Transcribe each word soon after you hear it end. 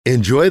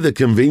Enjoy the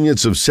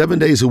convenience of 7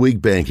 days a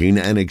week banking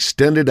and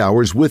extended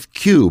hours with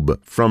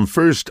Cube from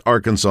First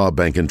Arkansas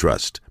Bank and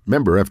Trust.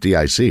 Member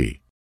FDIC.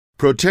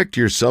 Protect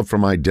yourself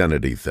from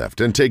identity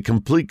theft and take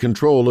complete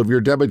control of your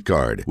debit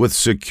card with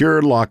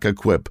Secure Lock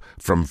Equip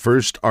from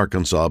First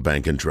Arkansas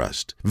Bank and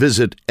Trust.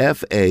 Visit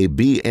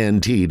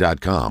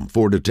FABNT.com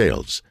for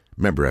details.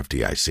 Member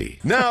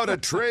FDIC. Now to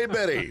Trey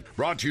Biddy,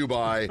 brought to you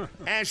by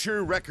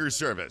Asher Wrecker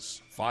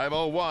Service,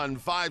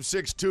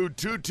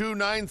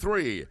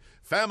 501-562-2293.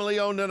 Family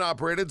owned and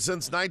operated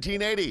since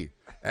 1980.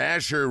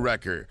 Asher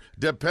Wrecker,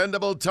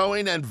 dependable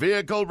towing and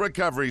vehicle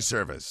recovery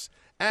service.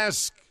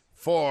 Ask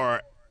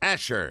for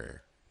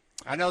Asher.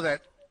 I know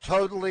that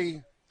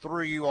totally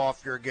threw you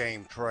off your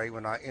game, Trey,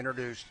 when I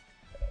introduced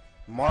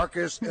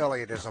Marcus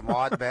Elliott as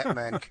Ahmad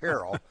Batman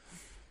Carroll.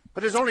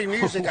 But there's only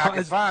music I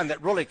could find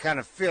that really kind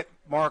of fit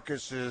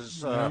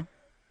Marcus's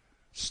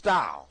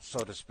style, so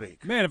to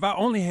speak. Man, if I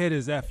only had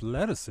his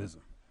athleticism,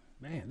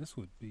 man, this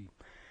would be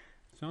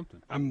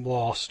something. I'm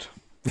lost.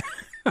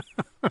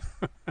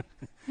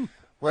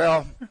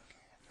 Well,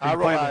 I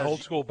realized the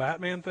old school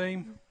Batman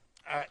theme.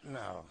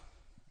 No,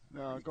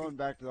 going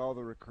back to all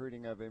the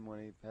recruiting of him when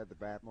he had the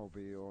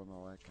Batmobile and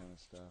all that kind of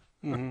stuff.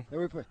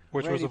 Mm-hmm.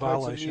 Which was a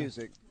violation. Some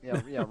music.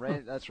 Yeah,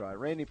 Randy, that's right.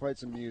 Randy played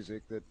some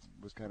music that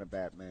was kind of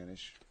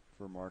Batmanish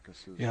for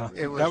Marcus's. Yeah,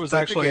 that was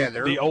actually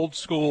the old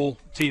school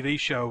TV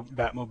show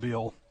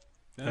Batmobile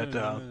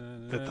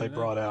that they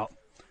brought out.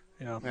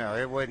 Yeah. No,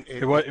 it wasn't.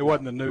 It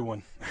wasn't the new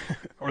one,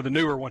 or the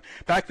newer one.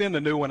 Back then,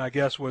 the new one, I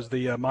guess, was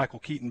the Michael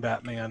Keaton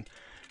Batman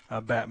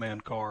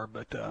car.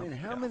 But I mean,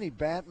 how many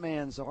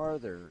Batmans are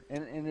there?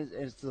 And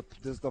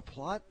does the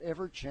plot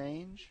ever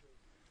change?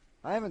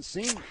 I haven't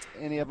seen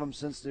any of them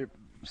since the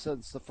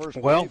first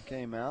wave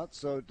came out.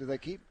 So do they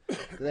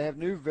have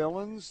new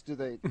villains? Do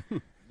they?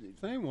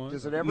 Same one.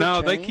 Does it ever? No,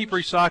 change? they keep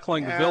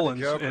recycling the villains,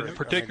 the Joker, and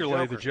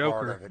particularly the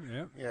Joker.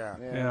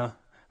 Yeah.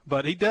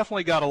 But he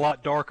definitely got a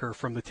lot darker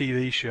from the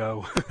TV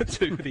show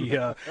to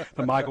the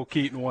Michael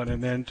Keaton one,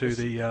 and then to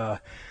the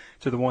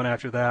one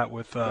after that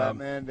with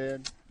Batman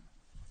did.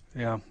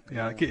 Yeah.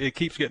 It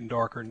keeps getting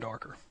darker and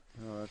darker.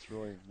 Oh, that's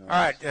really nice. All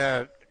right,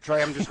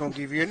 Trey, I'm just going to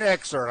give you an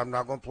excerpt. I'm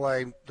not going to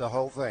play the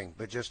whole thing,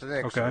 but just an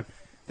excerpt. Okay.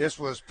 This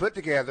was put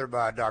together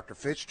by Dr.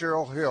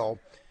 Fitzgerald Hill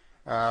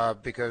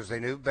because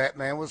they knew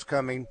Batman was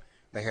coming.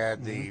 They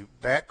had the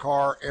Bat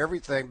car,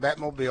 everything,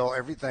 Batmobile,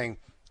 everything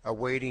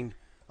awaiting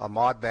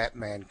Ahmad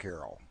Batman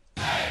Carroll.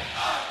 Oh,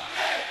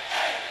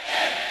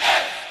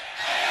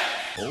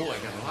 I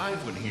got a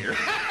live one here.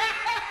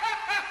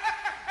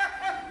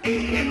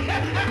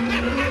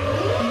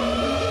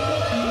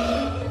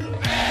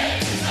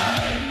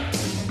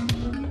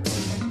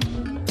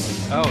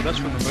 Oh, that's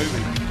from the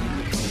movie.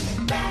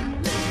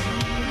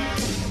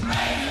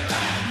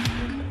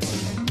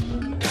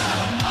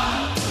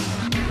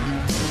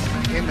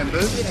 In the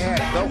movie, it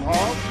had Go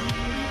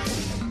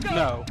Hogs?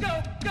 No.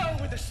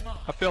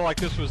 I feel like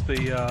this was the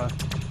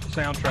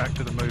soundtrack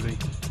to the movie.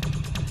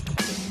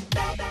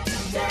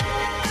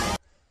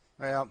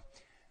 Well,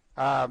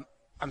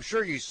 I'm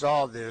sure you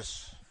saw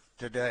this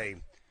today.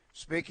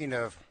 Speaking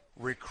of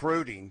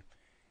recruiting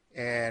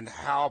and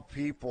how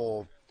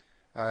people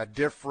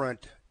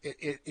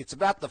it's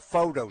about the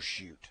photo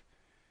shoot.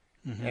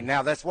 Mm-hmm. And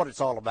now that's what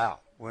it's all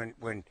about.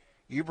 When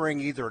you bring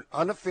either an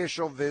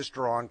unofficial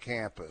visitor on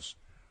campus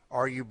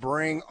or you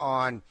bring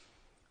on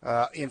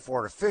in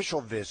for an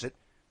official visit,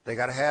 they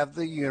got to have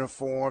the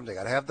uniform, they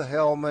got to have the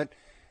helmet.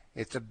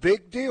 It's a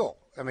big deal.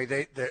 I mean,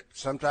 they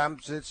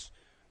sometimes it's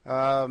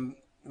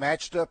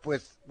matched up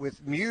with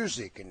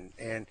music,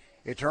 and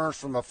it turns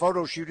from a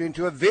photo shoot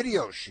into a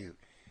video shoot.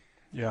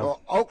 Yeah.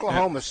 Well,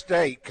 Oklahoma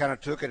State kind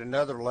of took it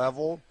another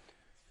level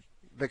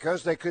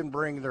because they couldn't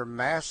bring their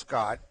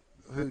mascot,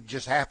 who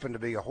just happened to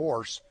be a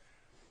horse,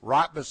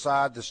 right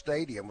beside the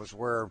stadium was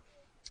where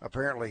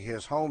apparently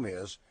his home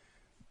is.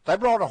 They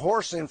brought a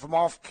horse in from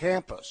off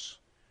campus,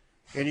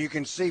 and you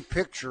can see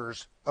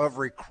pictures of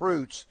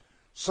recruits,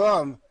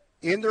 some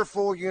in their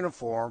full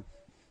uniform,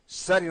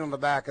 sitting on the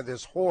back of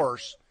this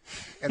horse,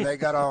 and they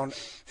got on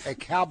a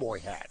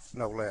cowboy hat,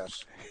 no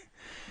less.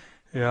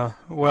 Yeah,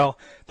 well,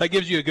 that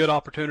gives you a good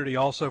opportunity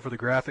also for the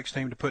graphics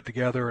team to put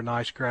together a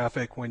nice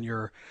graphic when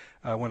you're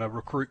when a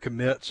recruit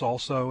commits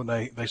also, and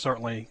they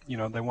certainly,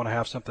 they want to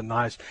have something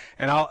nice.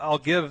 And I'll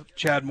give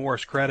Chad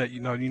Morris credit. You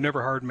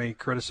never heard me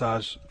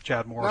criticize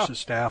Chad Morris's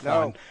staff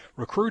on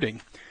recruiting.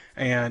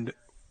 And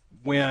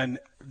when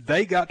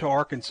they got to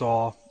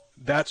Arkansas,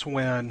 that's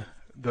when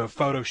the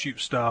photo shoot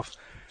stuff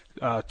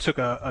took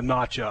a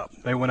notch up.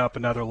 They went up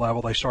another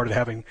level. They started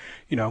having,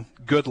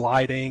 good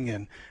lighting,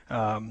 and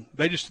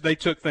they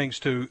took things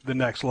to the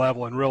next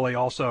level. And really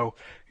also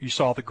you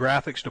saw the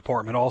graphics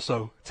department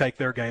also take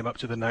their game up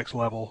to the next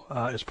level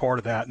as part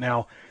of that.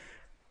 Now,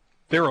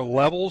 there are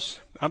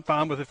levels. I'm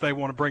fine with if they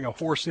want to bring a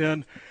horse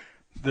in.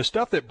 The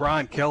stuff that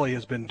Brian Kelly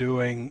has been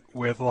doing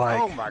with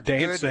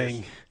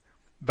dancing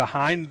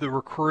behind the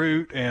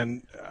recruit,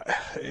 and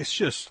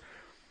it's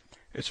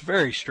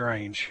very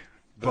strange.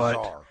 Bizarre.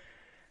 But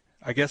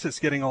I guess it's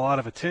getting a lot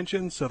of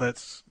attention, so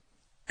that's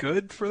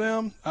good for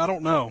them? I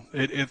don't know.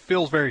 It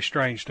feels very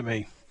strange to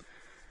me.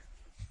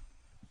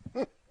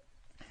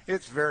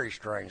 It's very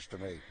strange to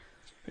me.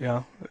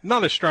 Yeah,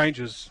 not as strange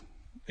as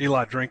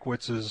Eli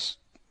Drinkwitz's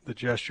the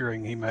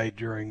gesturing he made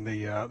during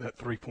the that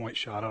 3-point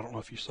shot. I don't know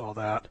if you saw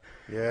that.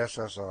 Yes,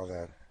 I saw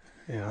that.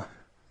 Yeah.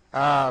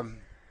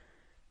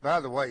 By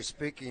the way,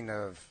 speaking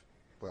of,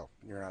 well,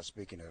 you're not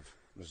speaking of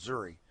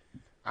Missouri.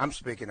 I'm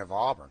speaking of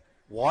Auburn.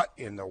 What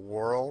in the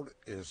world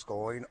is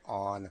going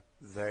on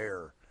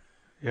there?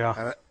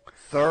 Yeah.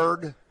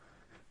 Third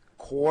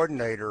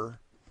coordinator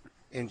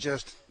in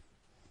just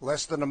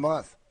less than a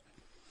month.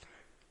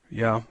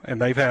 Yeah, and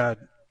they've had,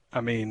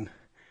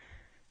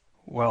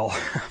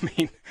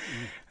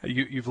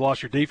 you've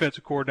lost your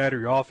defensive coordinator,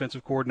 your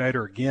offensive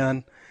coordinator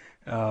again.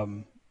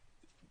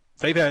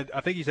 They've had,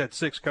 I think he's had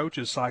 6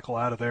 coaches cycle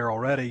out of there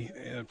already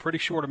in a pretty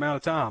short amount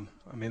of time.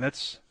 I mean,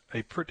 that's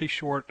a pretty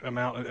short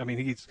amount. I mean,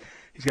 he's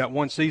got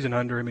 1 season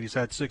under him, and he's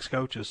had 6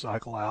 coaches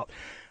cycle out.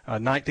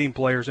 19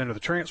 players enter the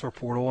transfer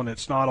portal, and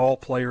it's not all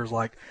players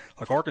like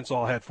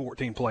Arkansas had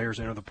 14 players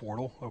enter the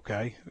portal.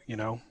 Okay,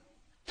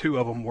 2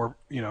 of them were,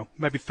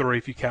 maybe 3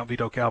 if you count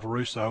Vito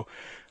Calvaruso,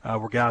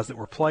 were guys that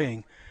were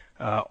playing.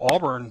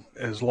 Auburn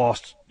has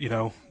lost,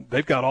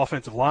 they've got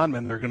offensive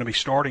linemen that are going to be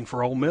starting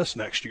for Ole Miss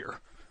next year.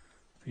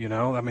 They're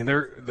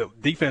the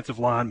defensive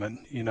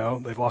linemen,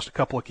 they've lost a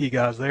couple of key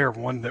guys there.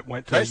 One that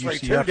went to Basically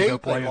UCF to go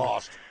play.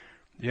 Lost.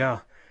 Yeah.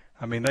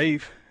 I mean,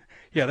 they've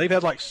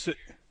had like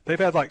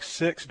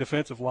 6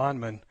 defensive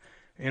linemen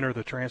enter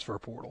the transfer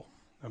portal.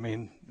 I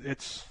mean,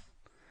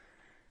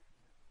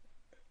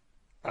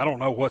 I don't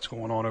know what's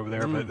going on over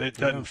there, but it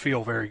doesn't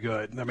feel very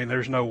good. I mean,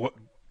 I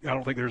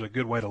don't think there's a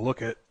good way to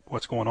look at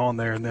what's going on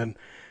there. And then,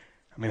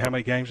 how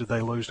many games did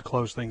they lose to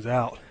close things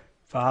out?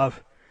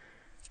 5?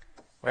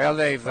 Well,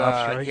 they've,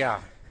 5 straight?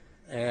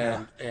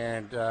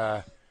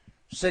 and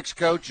 6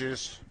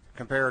 coaches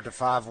compared to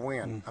 5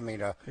 wins.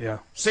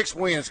 6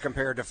 wins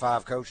compared to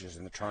 5 coaches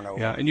in the turnover.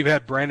 Yeah, and you've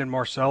had Brandon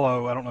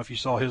Marcello. I don't know if you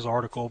saw his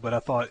article, but I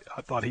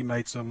thought he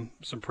made some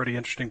pretty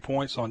interesting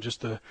points on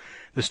just the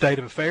state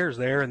of affairs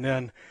there. And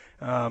then,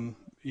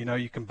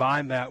 you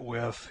combine that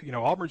with,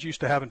 Auburn's used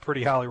to having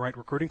pretty highly ranked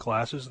recruiting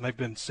classes, and they've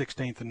been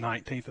 16th and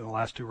 19th in the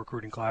last 2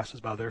 recruiting classes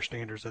by their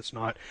standards. That's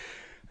not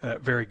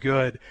very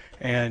good.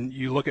 And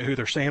you look at who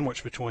they're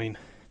sandwiched between,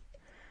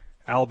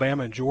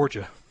 Alabama and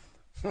Georgia,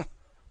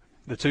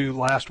 the 2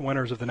 last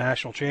winners of the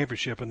national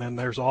championship, and then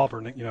there's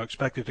Auburn,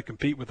 expected to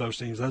compete with those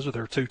teams. Those are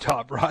their 2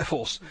 top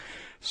rivals.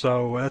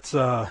 So that's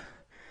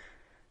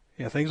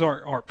things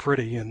aren't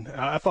pretty. And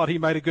I thought he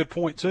made a good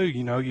point too.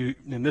 You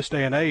in this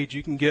day and age,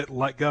 you can get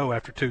let go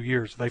after 2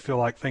 years. They feel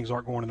like things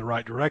aren't going in the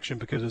right direction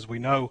because, as we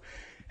know,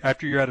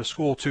 after you're at a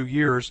school 2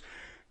 years,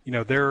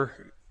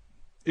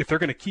 if they're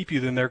going to keep you,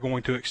 then they're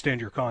going to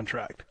extend your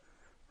contract,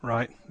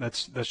 right?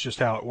 That's just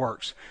how it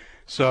works.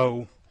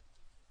 So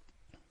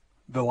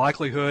the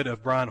likelihood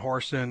of Brian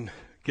Harsin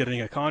getting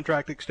a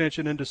contract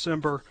extension in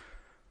December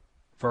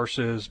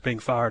versus being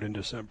fired in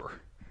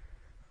December,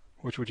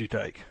 which would you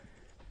take?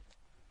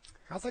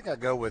 I think I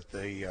go with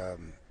the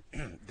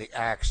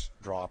axe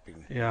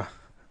dropping. Yeah.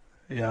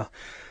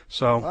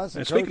 So,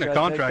 and speaking of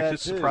contracts,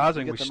 it's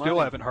surprising we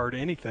still haven't heard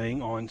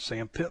anything on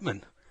Sam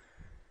Pittman.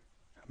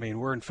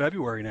 We're in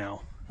February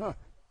now. Huh.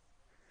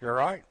 You're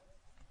right.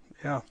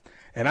 Yeah.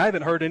 And I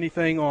haven't heard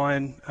anything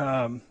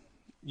on,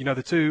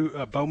 the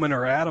 2, Bowman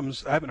or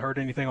Adams. I haven't heard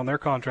anything on their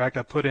contract.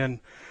 I put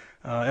in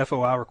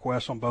FOI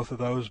requests on both of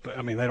those, but,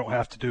 they don't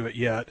have to do it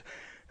yet.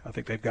 I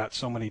think they've got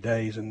so many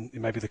days, and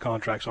maybe the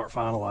contracts aren't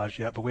finalized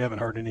yet, but we haven't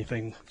heard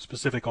anything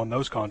specific on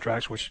those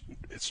contracts, which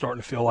it's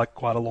starting to feel like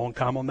quite a long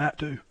time on that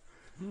too.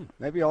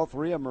 Maybe all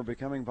 3 of them are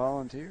becoming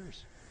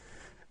volunteers.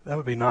 That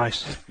would be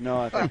nice.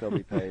 No, I think they'll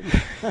be paid.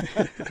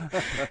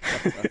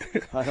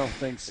 I don't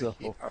think so.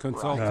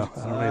 Consultants.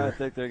 No, I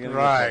think they're going to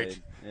be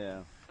paid.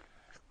 Yeah.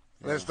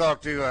 Let's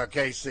talk to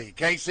KC.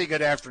 KC,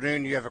 good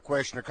afternoon. You have a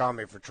question or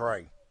comment for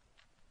Trey?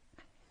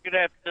 Good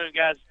afternoon,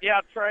 guys. Yeah,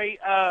 Trey,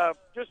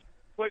 just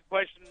quick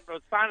question.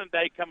 Signing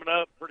day coming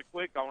up pretty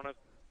quick on us.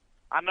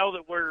 I know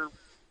that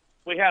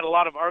we had a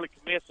lot of early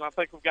commits, and I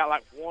think we've got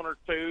like 1 or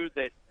 2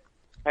 that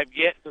have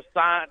yet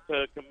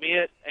to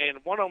commit, and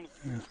one of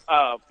them,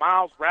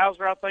 Miles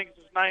Rouser, I think is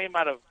his name,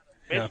 out of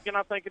Michigan,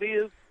 I think it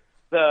is,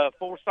 the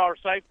 4-star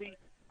safety.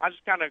 I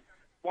just kind of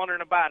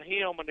wondering about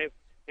him, and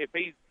if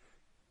he's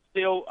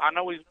still, I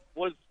know he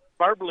was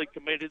verbally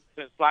committed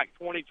since like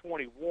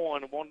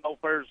 2021, and want to know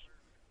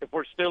if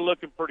we're still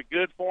looking pretty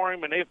good for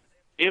him, and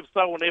if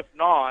so, and if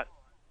not,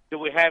 do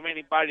we have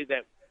anybody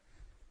that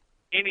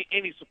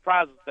any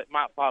surprises that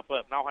might pop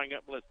up? And I'll hang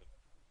up and listen.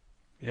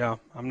 Yeah,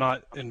 I'm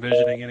not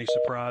envisioning any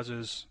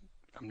surprises.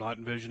 I'm not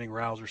envisioning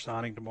Rouser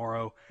signing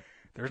tomorrow.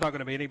 There's not going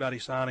to be anybody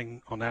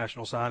signing on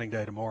National Signing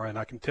Day tomorrow, and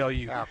I can tell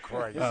you. How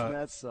crazy. Isn't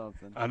that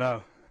something? I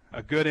know.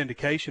 A good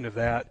indication of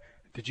that.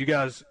 Did you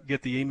guys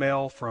get the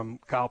email from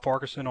Kyle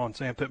Parkinson on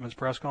Sam Pittman's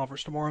press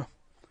conference tomorrow?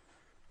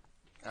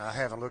 I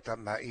haven't looked up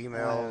my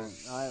email.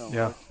 I don't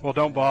Yeah. Well,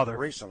 don't bother.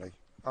 Recently.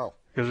 Oh.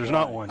 Because there's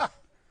not one.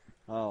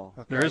 Oh.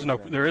 There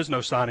is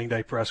no signing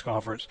day press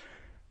conference.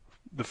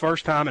 the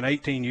first time in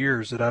 18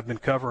 years that I've been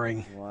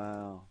covering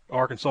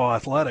Arkansas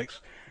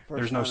athletics,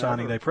 there's no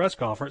signing day press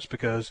conference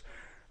because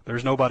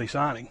there's nobody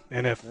signing.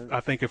 And I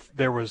think if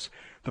there was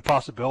the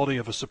possibility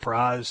of a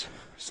surprise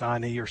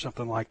signee or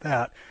something like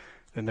that,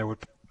 then there would,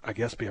 I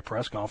guess, be a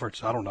press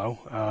conference. I don't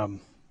know,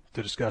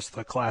 to discuss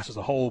the class as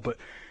a whole. But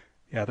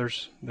yeah,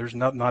 there's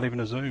not even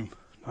a Zoom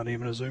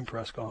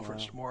press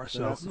conference tomorrow.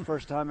 So that's the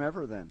first time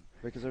ever then,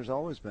 because there's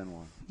always been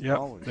one.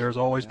 Yeah, there's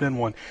always been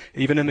one.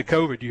 Even in the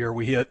COVID year,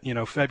 we hit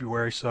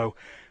February, so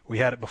we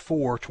had it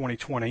before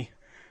 2020.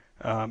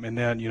 And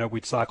then,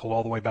 we'd cycled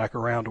all the way back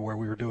around to where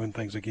we were doing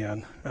things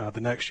again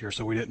the next year,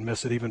 so we didn't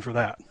miss it even for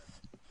that.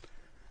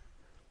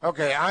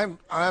 Okay, I'm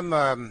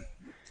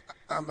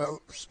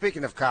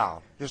speaking of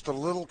Kyle, just a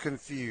little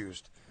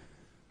confused.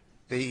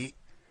 The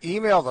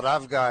email that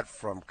I've got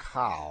from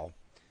Kyle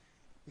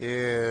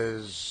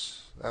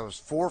that was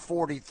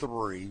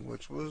 443,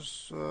 which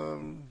was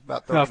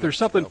about 30 Now, if there's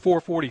something ago.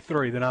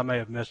 443, then I may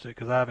have missed it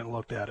because I haven't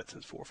looked at it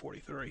since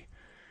 443.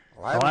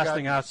 Well, the last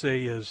thing I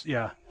see is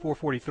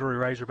 443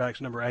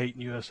 Razorbacks number 8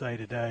 in USA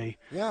Today.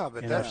 Yeah,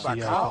 but that's by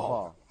Kyle.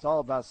 Kyle. It's all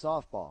about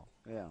softball.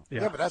 Yeah,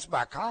 but that's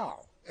by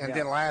Kyle. And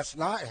then last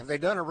night, have they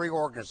done a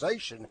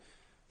reorganization?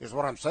 Is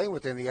what I'm saying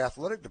within the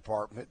athletic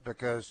department,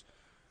 because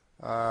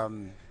I've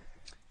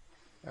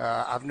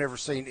never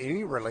seen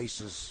any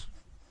releases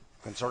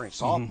concerning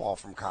softball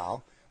from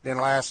Kyle. Then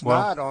last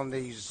night on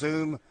the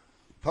Zoom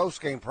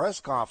post-game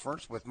press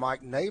conference with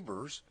Mike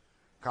Neighbors,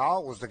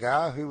 Kyle was the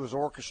guy who was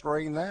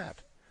orchestrating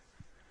that.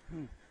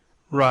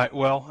 Right.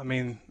 Well, I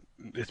mean,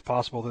 it's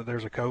possible that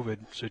there's a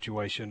COVID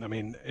situation. I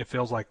mean, it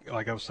feels like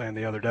I was saying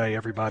the other day,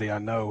 everybody I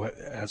know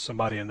has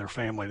somebody in their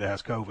family that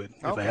has COVID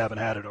if they haven't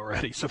had it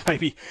already. So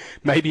maybe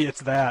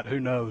it's that. Who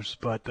knows?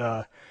 But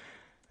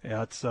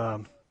it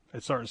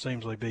certainly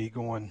seems to be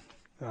going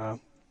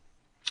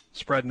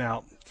spreading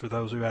out for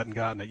those who hadn't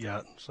gotten it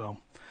yet. So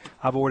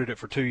I've avoided it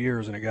for 2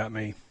 years and it got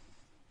me.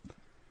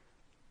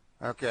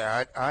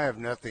 Okay, I have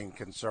nothing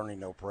concerning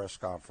no press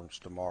conference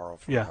tomorrow.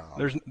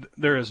 Kyle.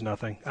 There is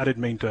nothing. I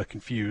didn't mean to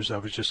confuse. I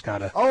was just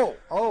kind of. Oh!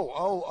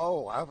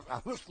 I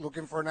was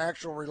looking for an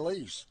actual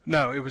release.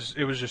 No, it was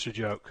just a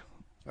joke.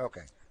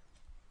 Okay.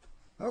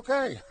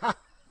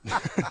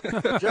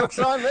 Joke's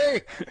on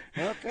me.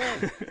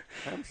 Okay.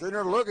 I'm sitting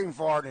there looking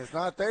for it and it's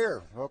not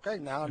there. Okay,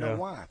 now I know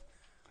why.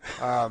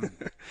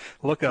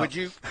 Look up.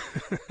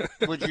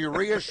 Would you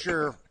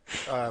reassure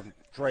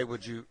Trey?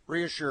 Would you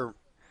reassure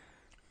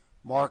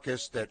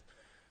Marcus that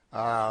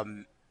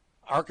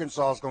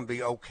Arkansas is going to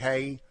be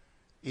okay,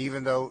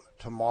 even though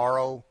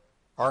tomorrow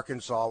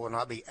Arkansas will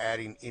not be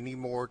adding any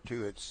more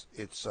to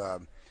its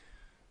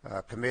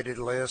committed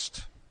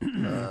list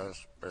or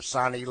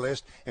signee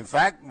list? In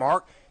fact,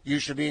 Mark, you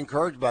should be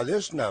encouraged by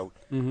this note.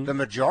 Mm-hmm. The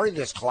majority of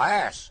this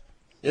class,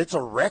 it's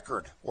a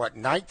record.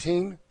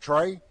 19,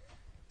 Trey,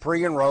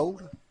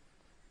 pre-enrolled?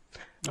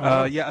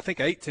 I think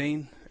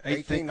 18.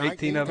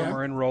 18 of them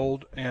are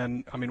enrolled,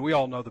 and I mean we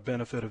all know the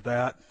benefit of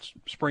that.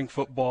 Spring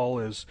football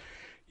is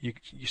you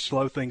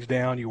slow things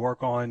down, you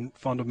work on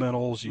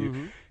fundamentals,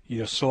 you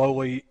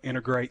slowly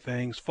integrate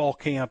things. Fall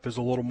camp is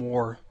a little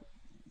more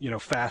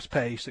fast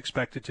paced,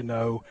 expected to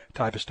know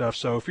type of stuff.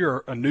 So if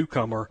you're a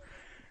newcomer,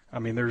 I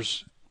mean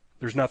there's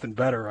nothing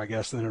better, I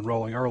guess, than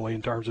enrolling early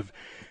in terms of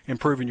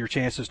improving your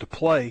chances to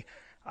play.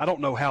 I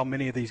don't know how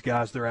many of these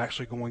guys they're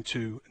actually going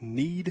to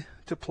need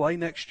to play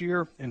next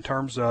year in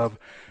terms of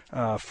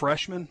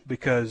freshmen,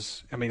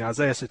 because, I mean,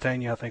 Isaiah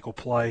Satania, I think, will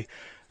play.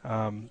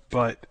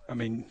 But, I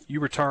mean, you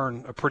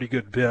return a pretty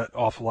good bit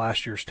off of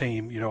last year's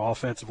team,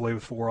 offensively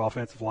with 4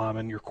 offensive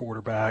linemen, your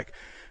quarterback,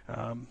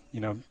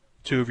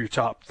 2 of your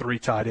top 3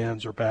 tight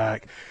ends are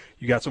back.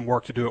 You got some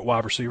work to do at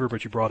wide receiver,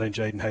 but you brought in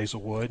Jaden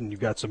Hazelwood, and you've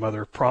got some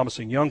other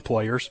promising young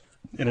players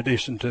in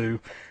addition to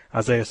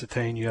Isaiah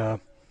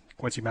Satania,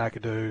 Quincy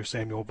McAdoo,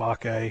 Samuel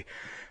Bakke,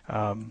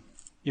 and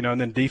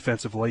then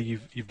defensively,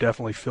 you've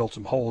definitely filled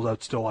some holes.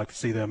 I'd still like to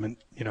see them,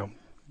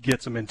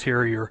 get some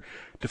interior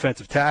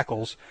defensive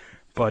tackles,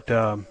 but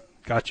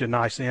got you a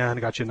nice end,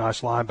 got you a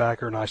nice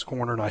linebacker, nice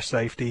corner, nice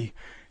safety,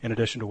 in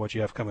addition to what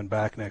you have coming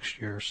back next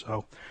year.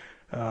 So,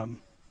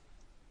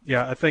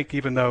 I think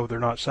even though they're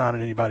not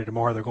signing anybody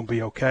tomorrow, they're going to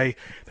be okay.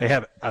 They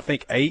have, I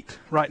think, 8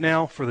 right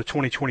now for the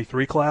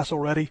 2023 class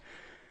already,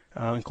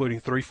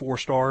 including 3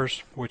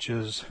 4-stars, which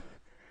is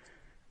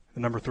the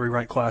number 3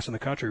 ranked class in the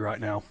country right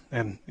now.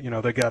 And,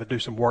 they got to do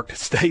some work to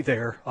stay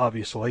there,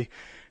 obviously.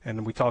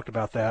 And we talked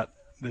about that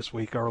this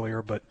week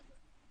earlier, but,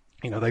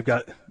 they're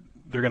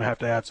going to have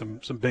to add some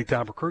big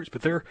time recruits,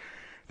 but they're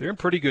in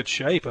pretty good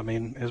shape. I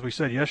mean, as we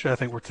said yesterday, I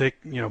think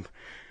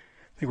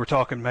we're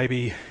talking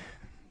maybe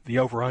the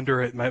over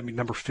under at maybe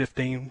number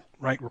 15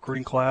 ranked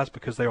recruiting class,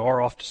 because they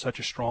are off to such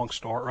a strong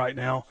start right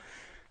now.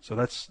 So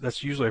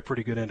that's usually a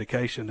pretty good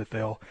indication that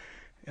they'll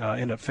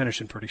end up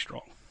finishing pretty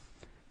strong.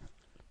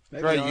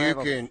 Maybe Trey, you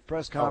can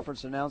press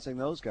conference announcing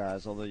those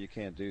guys, although you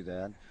can't do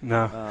that.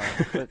 No.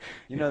 But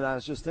I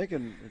was just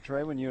thinking,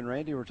 Trey, when you and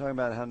Randy were talking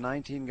about how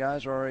 19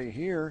 guys are already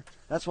here,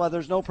 that's why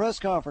there's no press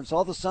conference.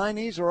 All the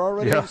signees are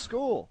already in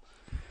school.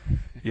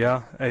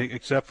 Yeah,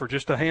 except for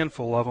just a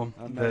handful of them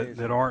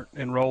that aren't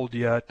enrolled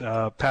yet.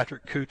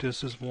 Patrick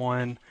Kutis is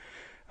one.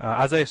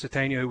 Isaiah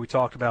Satania, who we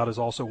talked about, is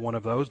also one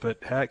of those.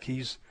 But, heck,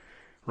 he's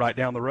right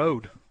down the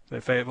road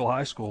at Fayetteville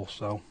High School.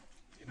 So,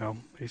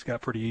 he's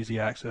got pretty easy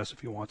access if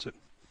he wants it.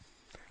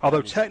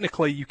 Although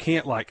technically you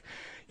can't,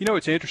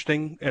 it's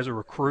interesting as a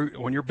recruit,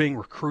 when you're being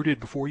recruited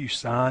before you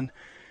sign,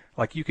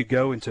 you could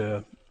go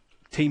into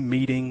team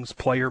meetings,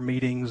 player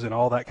meetings, and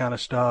all that kind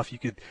of stuff. You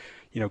could,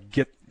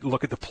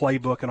 look at the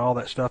playbook and all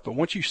that stuff. But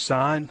once you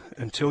sign,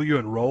 until you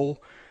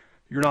enroll,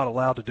 you're not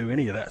allowed to do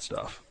any of that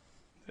stuff.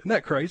 Isn't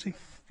that crazy?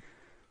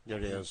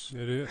 It is.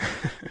 It is.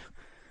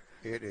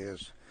 It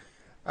is.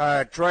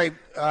 Trey,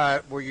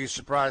 were you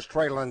surprised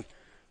Traylon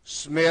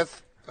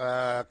Smith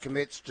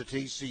commits to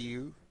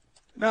TCU?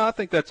 No, I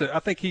think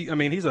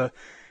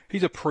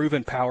he's a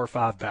proven Power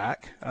 5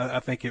 back. I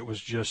think it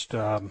was just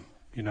a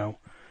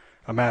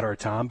matter of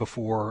time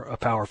before a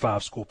Power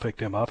 5 school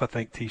picked him up. I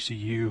think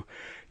TCU,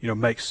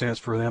 makes sense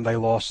for them. They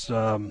lost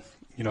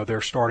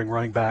their starting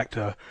running back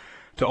to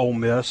Ole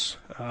Miss.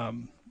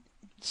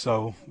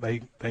 So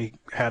they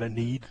had a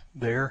need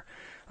there.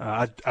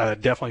 I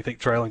definitely think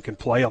Traylon can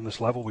play on this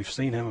level. We've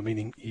seen him. I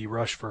mean, he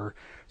rushed for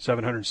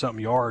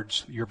 700-something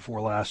yards the year before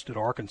last at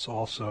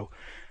Arkansas. So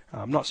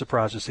I'm not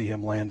surprised to see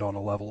him land on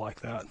a level like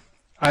that.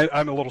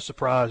 I'm a little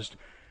surprised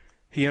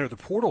he entered the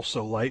portal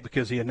so late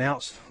because he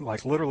announced,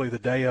 literally the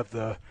day of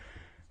the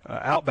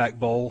Outback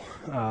Bowl,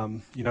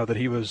 that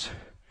he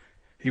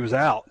was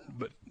out.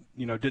 But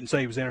didn't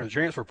say he was entering the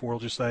transfer portal,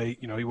 just say,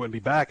 he wouldn't be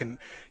back. And,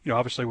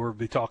 obviously we'll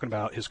be talking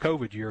about his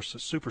COVID year, so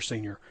super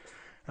senior.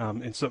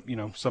 And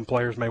some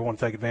players may want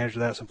to take advantage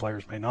of that, some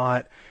players may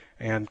not,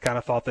 and kind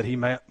of thought that he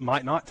might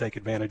not take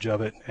advantage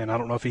of it. And I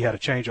don't know if he had a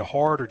change of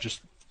heart or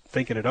just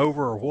thinking it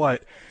over or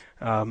what,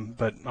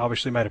 but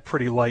obviously made a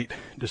pretty late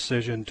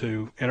decision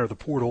to enter the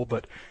portal.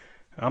 But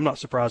I'm not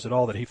surprised at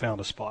all that he found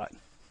a spot.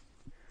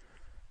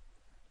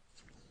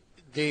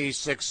 The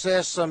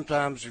success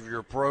sometimes of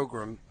your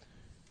program,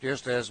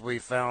 just as we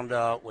found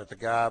out with a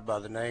guy by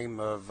the name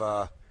of,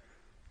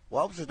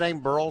 what was his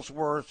name,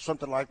 Burlsworth,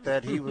 something like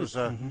that. He was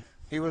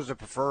he was a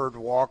preferred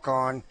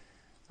walk-on.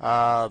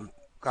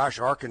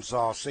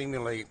 Arkansas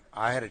seemingly,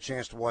 I had a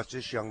chance to watch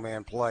this young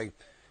man play,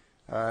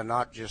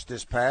 not just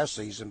this past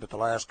season, but the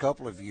last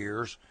couple of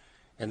years,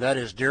 and that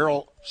is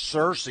Daryl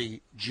Searcy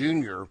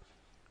Jr.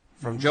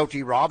 from Joe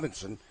T.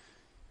 Robinson.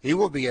 He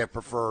will be a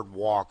preferred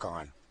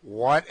walk-on.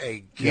 What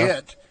a get.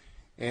 Yep.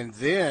 And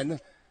then he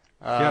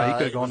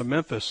could have gone to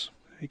Memphis.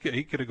 He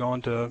could have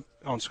gone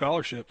on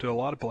scholarship to a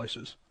lot of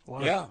places.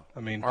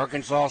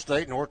 Arkansas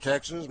State, North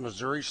Texas,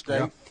 Missouri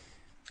State.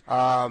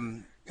 Yeah.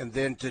 And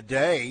then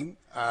today,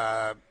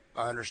 I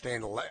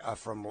understand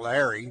from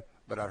Larry,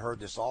 but I heard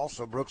this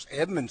also, Brooks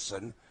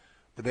Edmondson,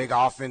 the big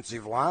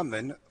offensive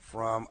lineman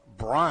from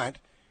Bryant,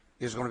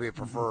 is going to be a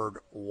preferred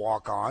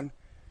walk-on.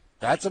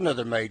 That's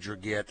another major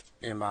get,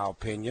 in my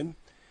opinion.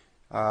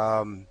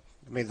 I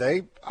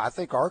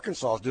think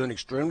Arkansas is doing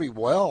extremely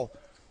well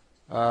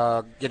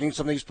getting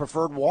some of these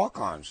preferred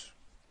walk-ons.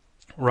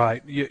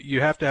 Right.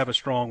 You have to have a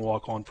strong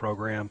walk-on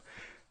program.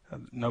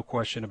 No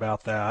question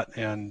about that.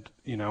 And,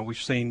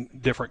 we've seen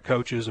different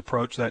coaches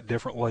approach that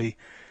differently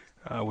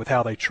with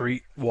how they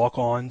treat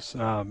walk-ons.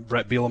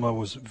 Brett Bielema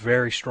was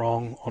very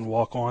strong on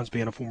walk-ons,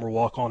 being a former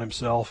walk-on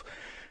himself.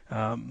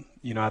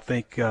 I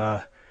think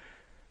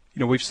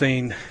we've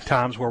seen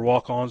times where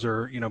walk-ons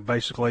are,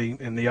 basically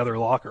in the other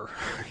locker,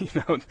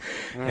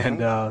 and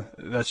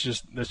that's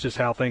just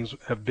how things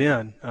have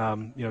been.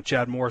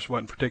 Chad Morris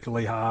wasn't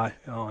particularly high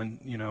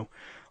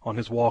on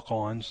his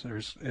walk-ons.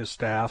 There's his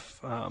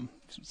staff.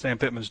 Sam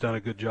Pittman's done a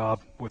good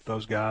job with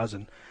those guys,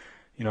 and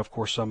of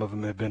course, some of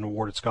them have been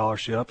awarded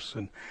scholarships.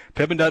 And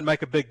Pittman doesn't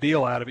make a big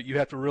deal out of it. You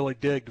have to really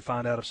dig to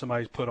find out if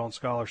somebody's put on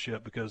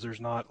scholarship, because there's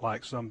not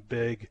like some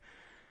big,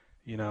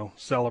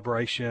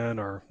 celebration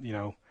or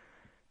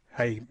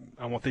hey,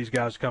 I want these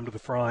guys to come to the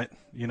front,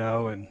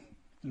 and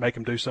make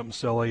them do something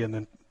silly and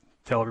then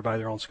tell everybody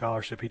they're on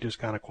scholarship. He just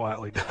kind of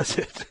quietly does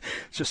it.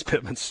 It's just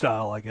Pittman's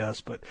style, I guess.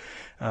 But,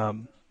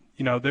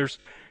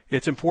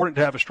 it's important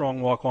to have a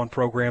strong walk-on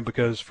program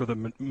because for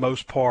the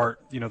most part,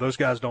 those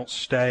guys don't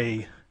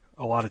stay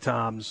a lot of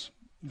times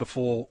the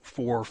full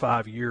 4 or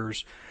 5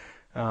 years.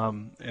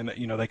 And,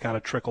 they kind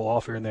of trickle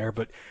off here and there.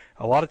 But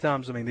a lot of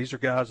times, these are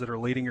guys that are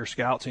leading your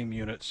scout team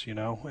units,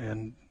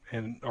 and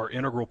are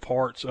integral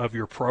parts of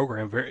your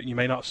program. You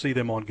may not see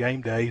them on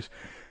game days,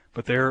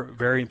 but they're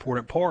very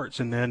important parts.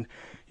 And then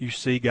you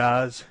see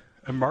guys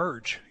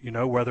emerge,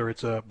 whether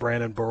it's a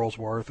Brandon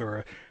Burlsworth or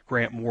a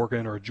Grant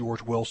Morgan or a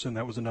George Wilson.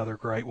 That was another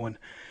great one.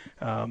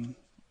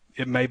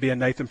 It may be a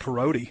Nathan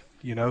Perotti,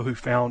 who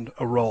found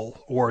a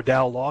role, or a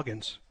Dow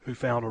Loggins who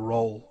found a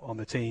role on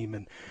the team.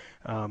 And,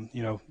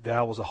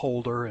 Dow was a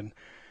holder and,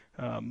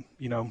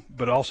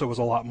 but also was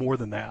a lot more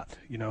than that.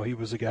 He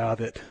was a guy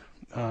that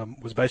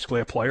was basically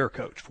a player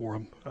coach for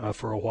him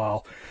for a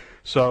while.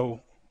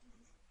 So,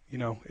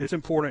 it's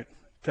important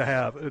to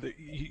have,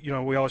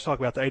 we always talk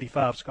about the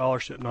 85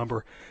 scholarship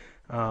number.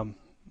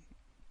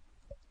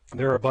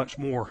 there are a bunch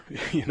more.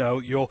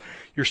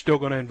 You're still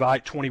going to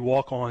invite 20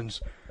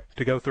 walk-ons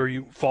to go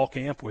through fall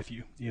camp with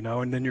you,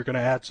 and then you're going to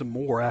add some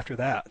more after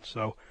that.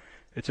 So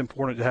it's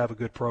important to have a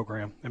good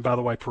program. And by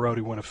the way,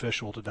 Perotti went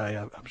official today.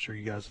 I'm sure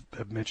you guys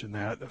have mentioned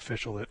that,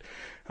 official,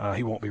 that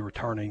he won't be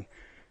returning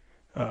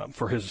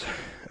for his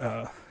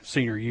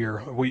senior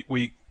year.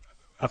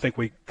 I think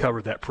we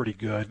covered that pretty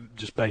good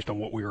just based on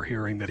what we were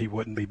hearing, that he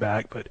wouldn't be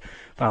back, but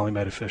finally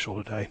made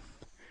official today.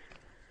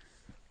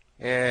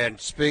 And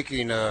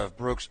speaking of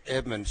Brooks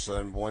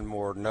Edmondson, one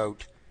more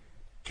note.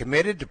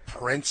 Committed to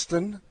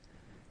Princeton,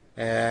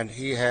 and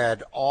he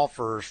had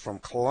offers from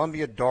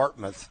Columbia,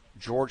 Dartmouth,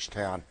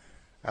 Georgetown.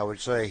 I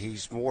would say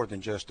he's more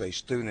than just a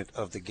student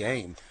of the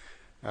game.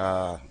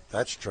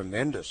 That's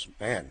tremendous,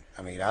 man.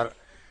 I mean,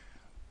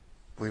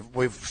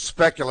 we've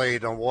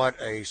speculated on what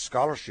a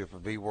scholarship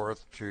would be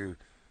worth to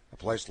a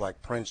place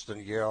like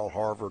Princeton, Yale,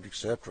 Harvard,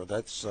 etc.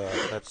 That's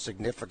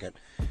significant.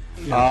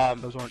 Yeah,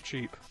 those aren't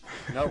cheap.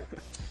 No.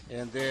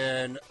 And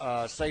then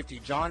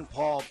safety John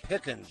Paul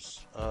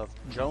Pickens of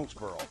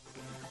Jonesboro,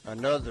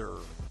 another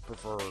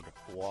preferred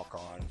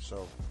walk-on.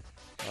 So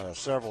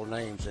several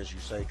names, as you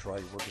say,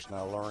 Trey, we're just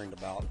now learning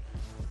about.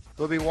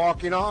 We'll be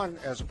walking on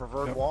as a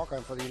preferred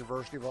walk-on for the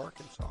University of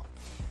Arkansas.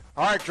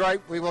 All right, Trey,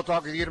 we will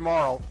talk with you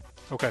tomorrow.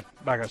 Okay,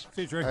 bye, guys.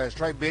 See you, Trey. It's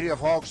Trey Biddy of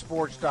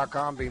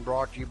hogsports.com, being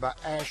brought to you by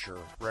Asher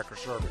Record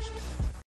Service.